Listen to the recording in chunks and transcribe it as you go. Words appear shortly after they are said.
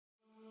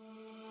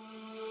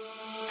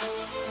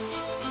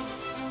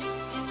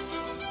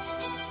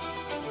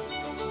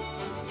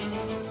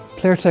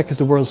PLAYERTEK is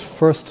the world's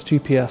first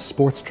GPS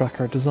sports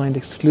tracker designed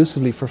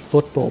exclusively for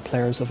football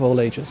players of all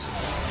ages.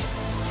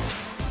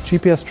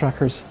 GPS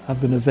trackers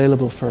have been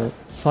available for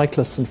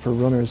cyclists and for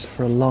runners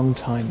for a long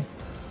time.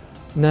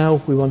 Now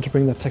we want to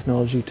bring that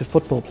technology to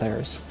football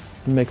players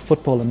and make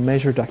football a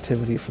measured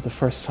activity for the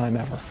first time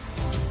ever.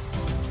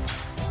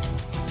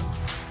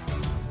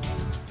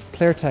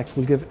 PLAYERTEK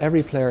will give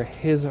every player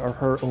his or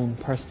her own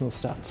personal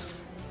stats.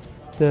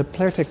 The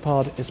PLAYERTEK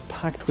pod is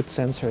packed with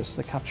sensors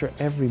that capture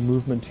every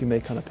movement you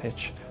make on a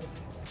pitch.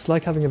 It's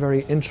like having a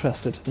very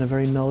interested and a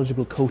very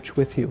knowledgeable coach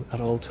with you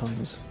at all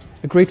times.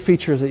 A great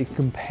feature is that you can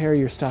compare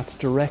your stats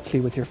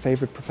directly with your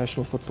favourite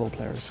professional football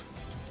players,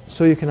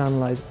 so you can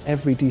analyse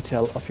every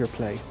detail of your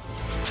play.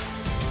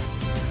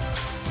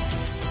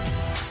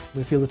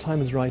 We feel the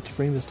time is right to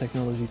bring this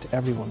technology to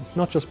everyone,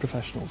 not just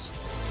professionals.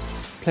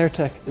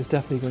 PLAYERTEK is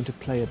definitely going to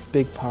play a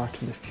big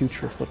part in the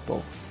future of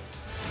football.